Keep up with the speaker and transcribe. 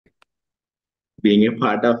being a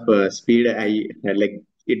part of speed, I like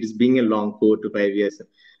it is being a long 4 to 5 years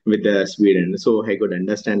with the Sweden, so I could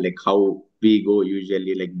understand like how we go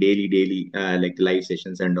usually like daily like live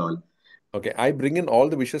sessions and all. Okay, I bring in all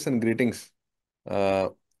the wishes and greetings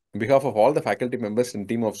on behalf of all the faculty members and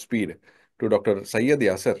team of Speed to Dr. Syed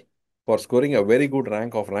Yasar for scoring a very good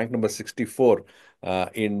rank number 64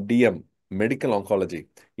 in DM Medical Oncology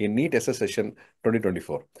in NEET SS session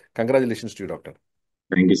 2024. Congratulations to you, Doctor.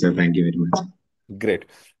 Thank you, sir. Thank you very much. Great.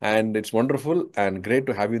 And it's wonderful and great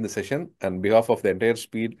to have you in the session. And on behalf of the entire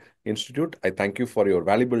Speed Institute, I thank you for your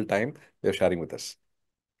valuable time you're sharing with us.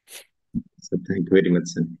 So thank you very much,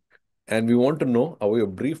 sir. And we want to know your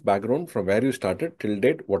brief background from where you started till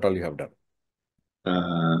date, what all you have done.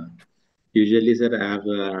 Uh, Usually, sir,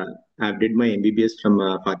 I have did my MBBS from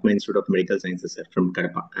Fatma Institute of Medical Sciences, sir, from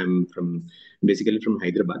Kadapa. I'm from basically from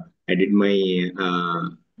Hyderabad. I did my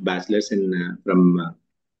bachelor's in from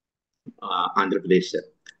Andhra Pradesh, sir,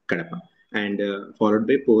 Kadapa, and followed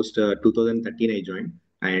by post 2013 I joined,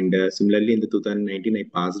 and similarly in the 2019 I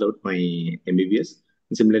passed out my MBBS.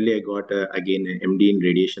 Similarly, I got again a MD in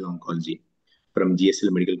radiation oncology from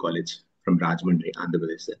GSL Medical College from Rajahmundry, Andhra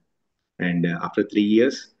Pradesh, sir. And after 3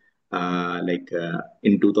 years,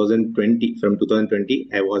 in 2020, from 2020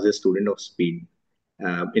 I was a student of speed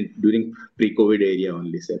during pre-COVID area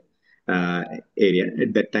only, sir. uh, Area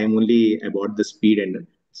at that time only I bought the speed and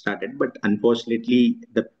started, but unfortunately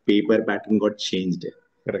the paper pattern got changed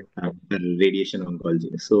Correct. for radiation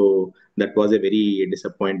oncology, so that was a very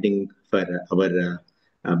disappointing for our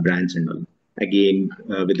branch and all. Again,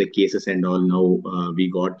 with the cases and all, now we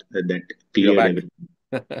got that You're cleared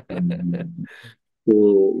back. everything. So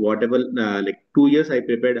whatever, like 2 years, I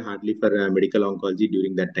prepared hardly for medical oncology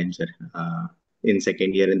during that time, sir. In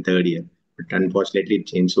second year and third year, but unfortunately it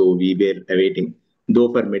changed. So we were awaiting.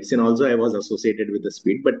 Though for medicine also, I was associated with the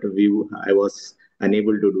speed, but I was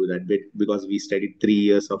unable to do that because we studied 3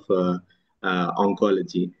 years of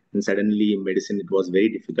oncology, and suddenly in medicine it was very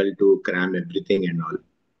difficult to cram everything and all.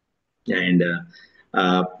 And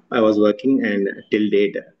I was working and till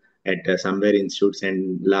date at somewhere institutes,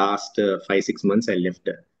 and last 5 6 months I left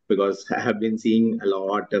because I have been seeing a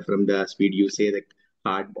lot from the speed. You say that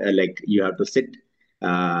hard, like you have to sit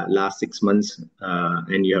last 6 months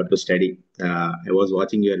and you have to study. I was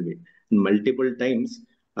watching your video multiple times.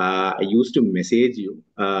 I used to message you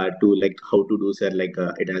to like how to do, sir, like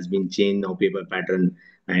it has been changed now, paper pattern,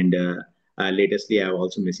 and latestly I have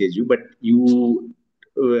also messaged you, but you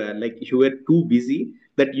like you were too busy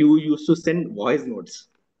that you used to send voice notes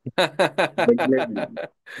regularly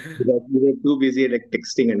because we were too busy like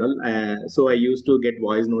texting and all. So I used to get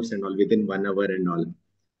voice notes and all within 1 hour and all.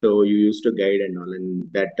 So you used to guide and all,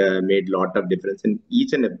 and that made lot of difference. And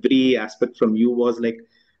each and every aspect from you was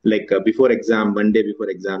before exam, one day before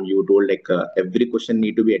exam, you told like every question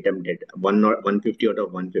need to be attempted 150 out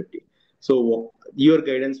of 150. So your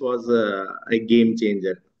guidance was a game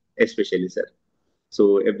changer, especially, sir.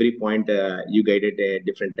 So every point you guided a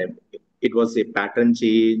different time. It was a pattern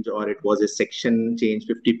change or it was a section change,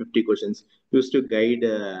 50-50 questions. You used to guide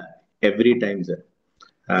every time, sir.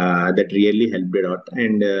 That really helped it out.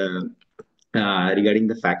 And regarding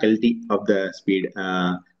the faculty of the speed,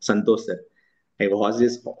 Santosh sir, I watched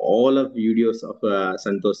this all of videos of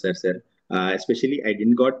Santosh sir. Especially, I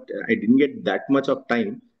didn't get that much of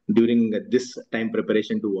time during this time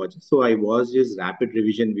preparation to watch. So I watched his rapid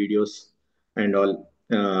revision videos and all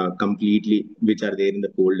completely, which are there in the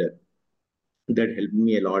folder. That helped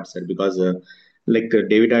me a lot, sir, because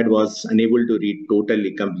David Ad was unable to read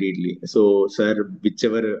totally completely. So, sir,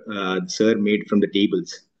 whichever sir made from the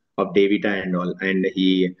tables of David and all, and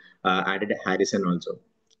he added Harrison also.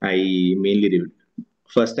 I mainly read.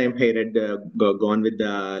 First time I read gone with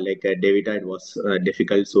the David, it was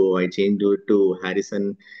difficult, so I changed it to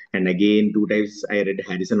Harrison, and again 2 times I read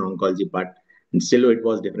Harrison oncology part, and still it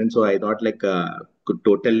was different. So I thought could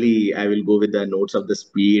totally I will go with the notes of the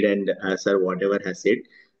speed and sir whatever has said.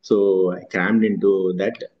 So I crammed into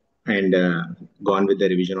that and gone with the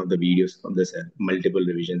revision of the videos of the sir, multiple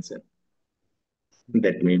revisions, sir.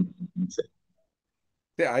 That made sense, sir.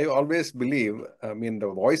 See, I always believe, I mean, the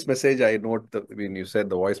voice message, I note when you said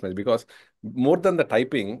the voice message, because more than the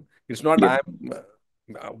typing, it's not Yes,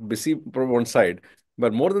 I'm busy from one side,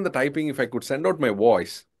 but more than the typing, if I could send out my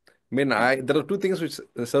voice, I mean, there are two things which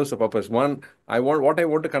serves the purpose. One, I want what I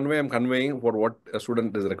want to convey, I'm conveying for what a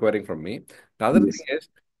student is requiring from me. The other thing yes, is,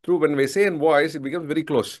 through when we say in voice, it becomes very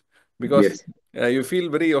close because yes, you feel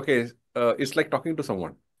very, okay, it's like talking to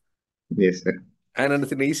someone. yes, sir. And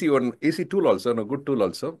it's an easy one, easy tool also, and a good tool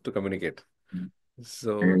also to communicate.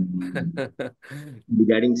 So, And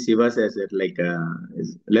regarding Shiva sir,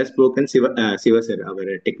 less broken Shiva sir,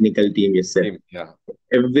 our technical team, yes sir. yeah.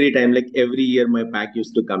 Every time, like every year, my pack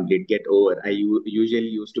used to complete, get over. Usually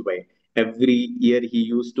used to buy. Every year, he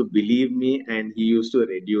used to believe me and he used to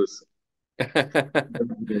reduce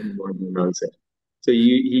also. So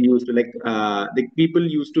he used to like people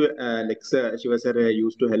used to like sir, Shiva sir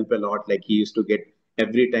used to help a lot. Like he used to get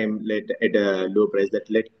every time at a low price that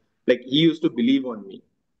like he used to believe on me.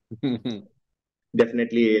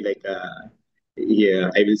 Definitely yeah,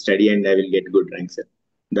 I will study and I will get good ranks, sir.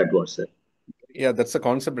 That was sir. Yeah, that's the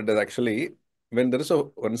concept. It is actually when there is a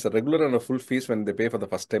regular and a full fees when they pay for the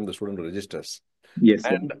first time, the student registers. Yes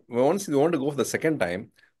sir. And once you want to go for the second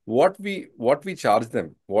time, what we charge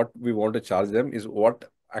them, what we want to charge them is what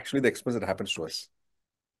actually the expense that happens to us.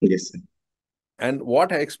 Yes sir. And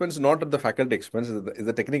what expense, not the faculty expense, is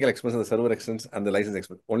the technical expense, the server expense, and the license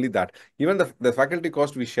expense. Only that. Even the faculty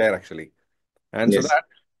cost we share actually. And so Yes. that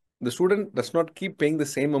the student does not keep paying the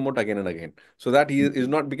same amount again and again. So that he is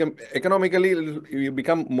not become economically, you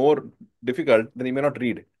become more difficult, then he may not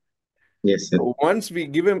read. Yes sir. So once we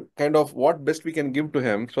give him kind of what best we can give to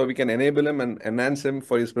him, so we can enable him and enhance him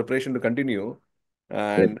for his preparation to continue. Yes.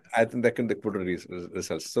 And I think that can the good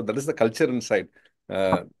results. So that is the culture inside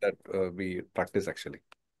that we practice actually.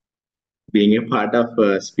 Being a part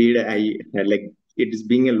of speed, I like it is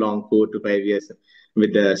being a long 4 to 5 years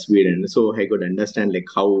with the speed, and so I could understand like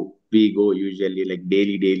how we go usually like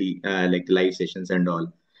daily like live sessions and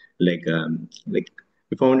all. Like we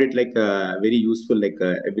found it like very useful like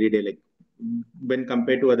every day, like when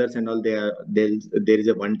compared to others and all, there is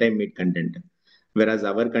a one time meet content, whereas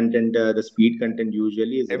our content, the speed content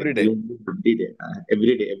usually is Every day. regularly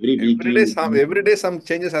every day, every Every weekly. day, some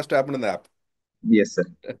changes has to happen in the app. Yes sir.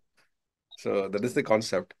 So that is the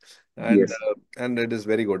concept, Yes. and it is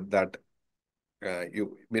very good that I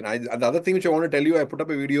mean, the other thing which I want to tell you, I put up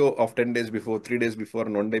a video of 10 days before, 3 days before,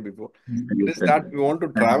 and one day before. It Yes is sir. that we want to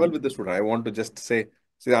travel with the student. I want to just say,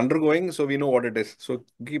 see, undergoing, so we know what it is. So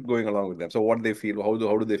keep going along with them. So what they feel, how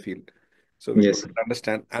do they feel? So we Yes could sir.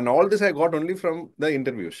 understand. And all this I got only from the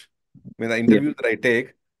interviews. I mean, the Yes. interviews that I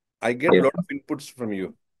take, I get a Yes. lot of inputs from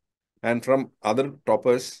you and from other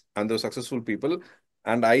toppers and those successful people.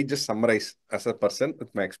 And I just summarize as a person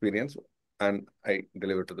with my experience and I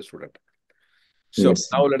deliver to the student. So Yes.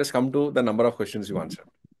 now let us come to the number of questions you answered.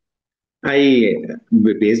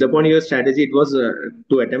 Based upon your strategy, it was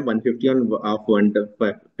to attempt 150 on of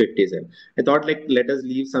 150, sir. I thought like let us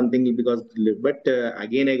leave something because, but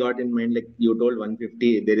again I got in mind like you told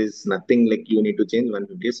 150, there is nothing like you need to change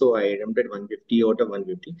 150. So I attempted 150 out of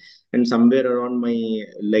 150, and somewhere around my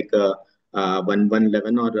like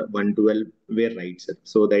 1111 or 112 were right, sir.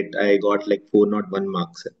 So that I got like 401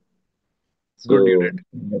 marks, sir. Good you So did.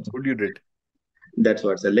 Good you did. that's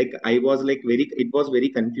what, sir. Like I was like very, it was very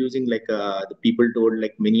confusing. Like the people told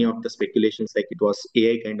like many of the speculations, like it was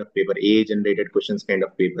AI kind of paper, AI generated questions kind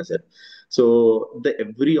of paper, sir. So the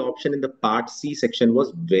every option in the part C section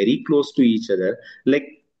was very close to each other.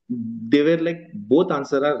 Like they were like both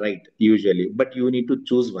answer are right usually, but you need to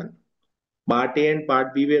choose one. Part A and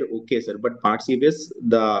Part B were okay, sir, but Part C was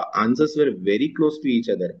the answers were very close to each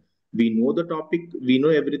other. We know the topic, we know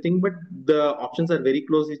everything, but the options are very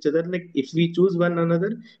close to each other. Like if we choose one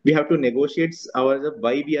another, we have to negotiate our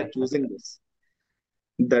why we are choosing this.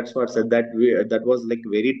 That's what said that was like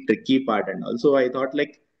very tricky part, and also I thought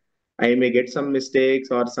like I may get some mistakes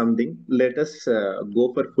or something. Let us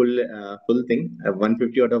go for full thing,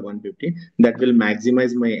 150 out of 150. That will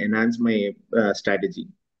maximize my enhance my strategy.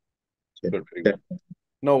 Sure. Good, very good.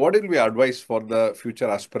 Now, what will be your advice for the future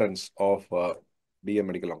aspirants of BA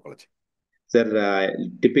Medical Oncology? Sir,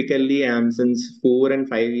 typically I'm since 4 and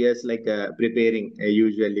 5 years like preparing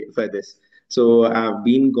usually for this. So I've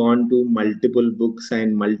been gone to multiple books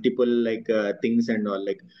and multiple like things and all.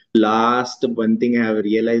 Like last one thing I have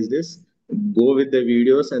realized is go with the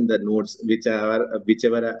videos and the notes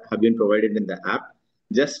whichever have been provided in the app.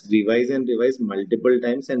 Just revise and revise multiple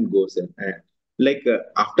times and go, sir.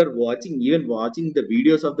 After even watching the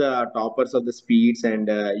videos of the toppers of the speeds and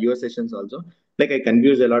your sessions also, like I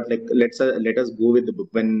confused a lot. Like let us go with the book.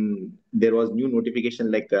 When there was new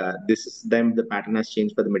notification like this is them, the pattern has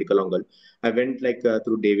changed for the medical angle, I went like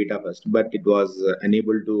through Davita first, but it was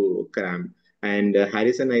unable to cram. And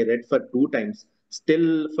Harrison I read for 2 times.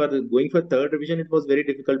 Still, for going for third revision, it was very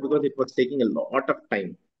difficult because it was taking a lot of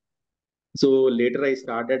time. So later I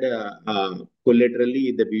started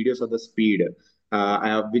collaterally the videos of the speed,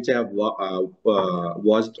 which I have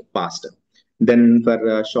watched past. Then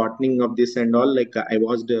for shortening of this and all, like I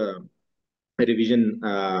watched revision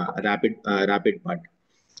rapid part.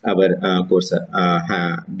 our course,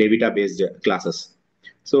 data-based classes.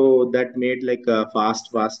 So that made like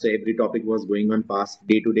fast. Every topic was going on fast.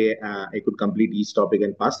 Day to day, I could complete each topic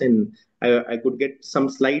and fast, and I could get some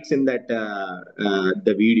slides in that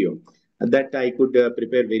the video that I could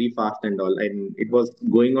prepare very fast and all. And it was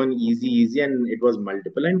going on easy, and it was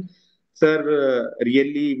multiple. And sir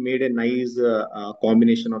really made a nice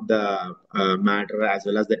combination of the matter as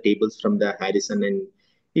well as the tables from the Harrison, and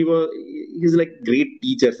he's like great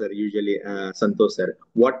teacher sir. Usually Santosh sir,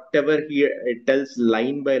 whatever he tells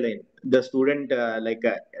line by line, the student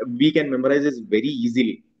we can memorize this very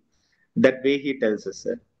easily, that way he tells us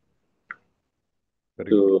sir.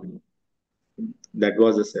 Very good. So that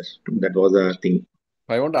was a sir, that was a thing.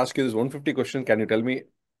 I want to ask you this 150 question. Can you tell me, I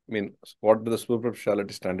mean, what is the super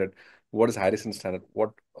specialty standard? What is Harrison standard?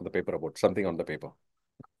 What on the paper about? Something on the paper.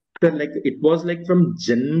 Sir, like it was like from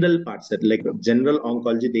general parts, sir, like general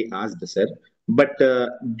oncology they asked, sir. But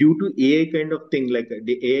due to AI kind of thing, like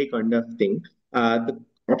the AI kind of thing, the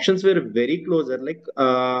options were very closer. Like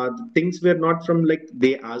the things were not from like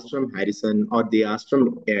they asked from Harrison or they asked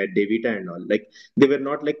from Devita and all. Like they were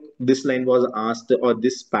not like this line was asked or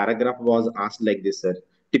this paragraph was asked like this, sir.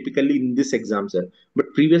 Typically in this exam, sir.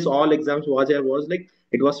 But previous all exams was like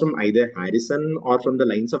it was from either Harrison or from the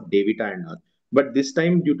lines of Devita and all. But this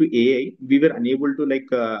time due to AI we were unable to like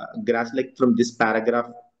grasp like from this paragraph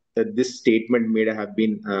that this statement may have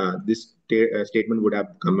been statement would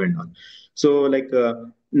have come and on. So like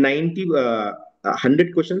 90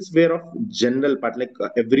 100 questions were of general part, like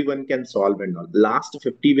everyone can solve and all. Last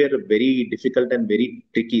 50 were very difficult and very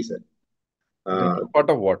tricky, sir. uh, General part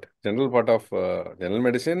of what? General part of general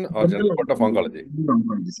medicine or general General part of oncology?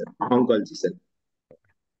 oncology, sir. Oncology, sir.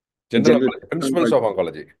 General General oncology. Principles of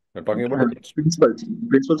oncology. You're talking about the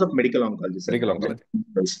principles of medical oncology, sir. medical oncology.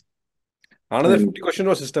 Principles. Another And 50 question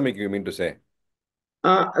was systemic, you mean to say?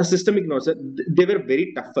 systemic no, sir. They were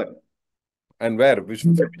very tougher. And where? Which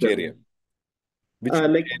But, area? Which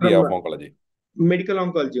like area from of oncology? medical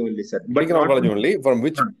oncology only, sir. But Medical not oncology from only. From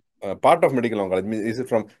which part of medical oncology? Is it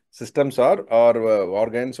from systems or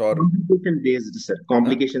organs or? complication based, sir. Huh?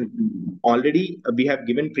 Complication. Already we have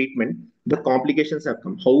given treatment. The complications have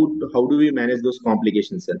come. How do we manage those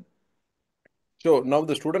complications, sir? So now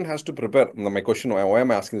the student has to prepare. Now my question, why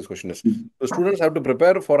am I asking this question is, the students have to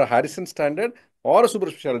prepare for a Harrison standard or a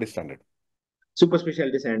super specialty standard. Super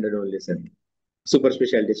specialty standard only, sir. Super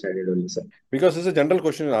specialty standard only, sir. Because this is a general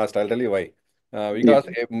question asked. I'll tell you why. Yes.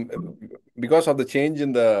 Because of the change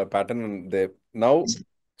in the pattern, and the now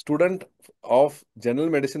student of general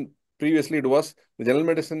medicine, previously it was the general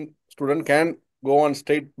medicine student can go on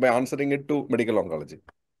straight by answering it to medical oncology.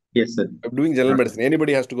 Yes, sir. Doing general medicine,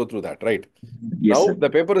 anybody has to go through that, right? Yes, Now sir. the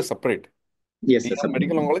paper is separate. Yes, sir. DM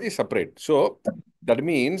medical oncology is separate. So that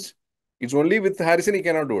means it's only with Harrison he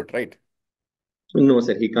cannot do it, right? No,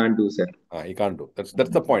 sir. He can't do, sir. He can't do. That's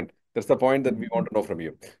the point. That's the point that we want to know from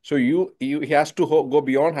you. So he has to go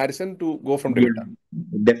beyond Harrison to go from Yeah,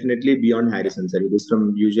 Devita. definitely beyond Yeah. Harrison, sir. It is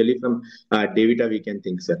from usually from Devita we can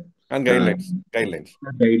think, sir. And Uh, guidelines.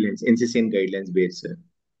 guidelines, NCCN guidelines based, sir.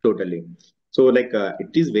 Totally. So like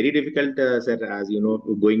it is very difficult, sir, as you know,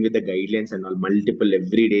 going with the guidelines and all multiple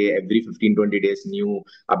every day, every 15 20 days, new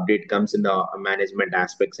update comes in the management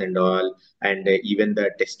aspects and all, and even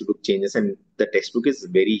the textbook changes, and the textbook is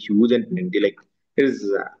very huge and plenty. Like it is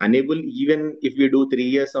unable, even if we do 3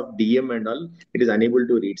 years of DM and all, it is unable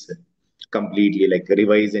to read, sir, completely, like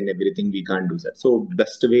revise and everything we can't do, sir. So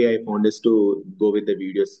best way I found is to go with the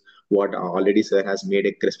videos what already sir has made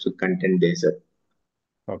a crisp content there, sir.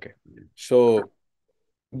 Okay. So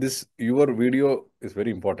this your video is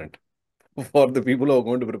very important for the people who are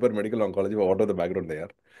going to prepare medical oncology, or whatever the background they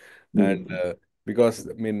are. And Mm. because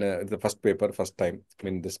I mean it's the first paper, first time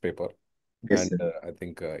in this paper. Yes, And sir. I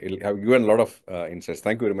think it'll have given a lot of insights.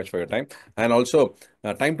 Thank you very much for your time. And also,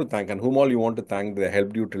 time to thank and whom all you want to thank. They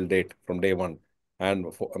helped you till date from day one. And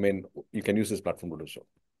I mean, you can use this platform to do so.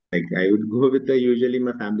 Like I would go with the usually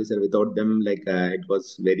my family, sir. Without them, like it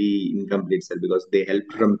was very incomplete, sir, because they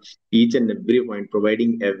helped from each and every point,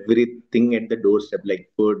 providing everything at the doorstep, like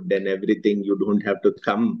food and everything. You don't have to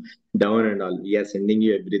come down and all. We are sending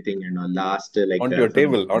you everything and all. Last Onto your from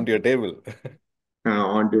table, onto your table.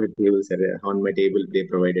 onto the table, sir. On my table, they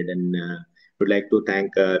provided, and would like to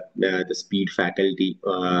thank the speed faculty,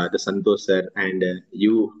 the Santosh sir, and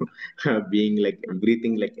you being like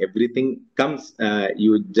everything comes.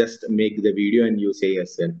 You just make the video and you say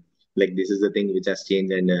yes, sir. Like this is the thing which has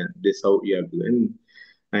changed, and this how you have to.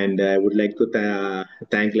 And I would like to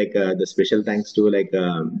thank like the special thanks to like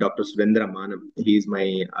Dr. Surendra Manam. He is my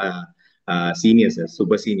senior, sir,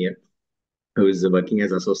 super senior. who is working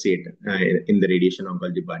as associate in the radiation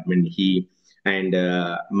oncology department. He and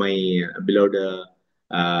my beloved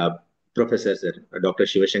professor, sir, Dr.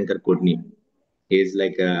 Shivashankar Kodni. He's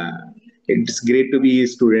like it's great to be a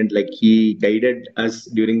student. Like he guided us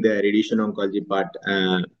during the radiation oncology part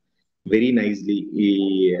very nicely.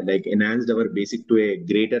 He like enhanced our basic to a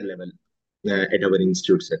greater level at our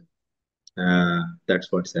institute, sir.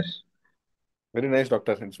 That's what, sir. Very nice,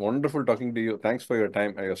 doctor. It's wonderful talking to you. Thanks for your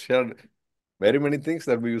time. I have shared very many things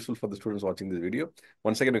that will be useful for the students watching this video.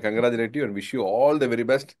 Once again, we congratulate you and wish you all the very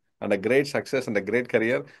best and a great success and a great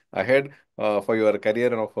career ahead for your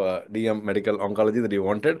career of DM medical oncology that you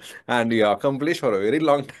wanted. And you accomplished for a very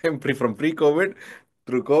long time from pre-COVID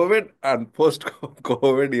through COVID and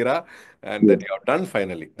post-COVID era, and Yeah. that you have done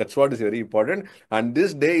finally. That's what is very important. And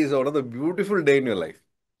this day is one of the beautiful day in your life.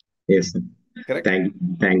 Yes, sir. Correct? Thank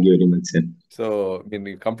you very much, sir. So, I mean,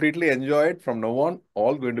 you completely enjoy it from now on.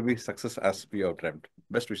 All going to be success as we have dreamt.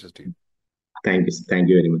 Best wishes to you. Thank you, sir. Thank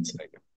you very much, sir. Thank you.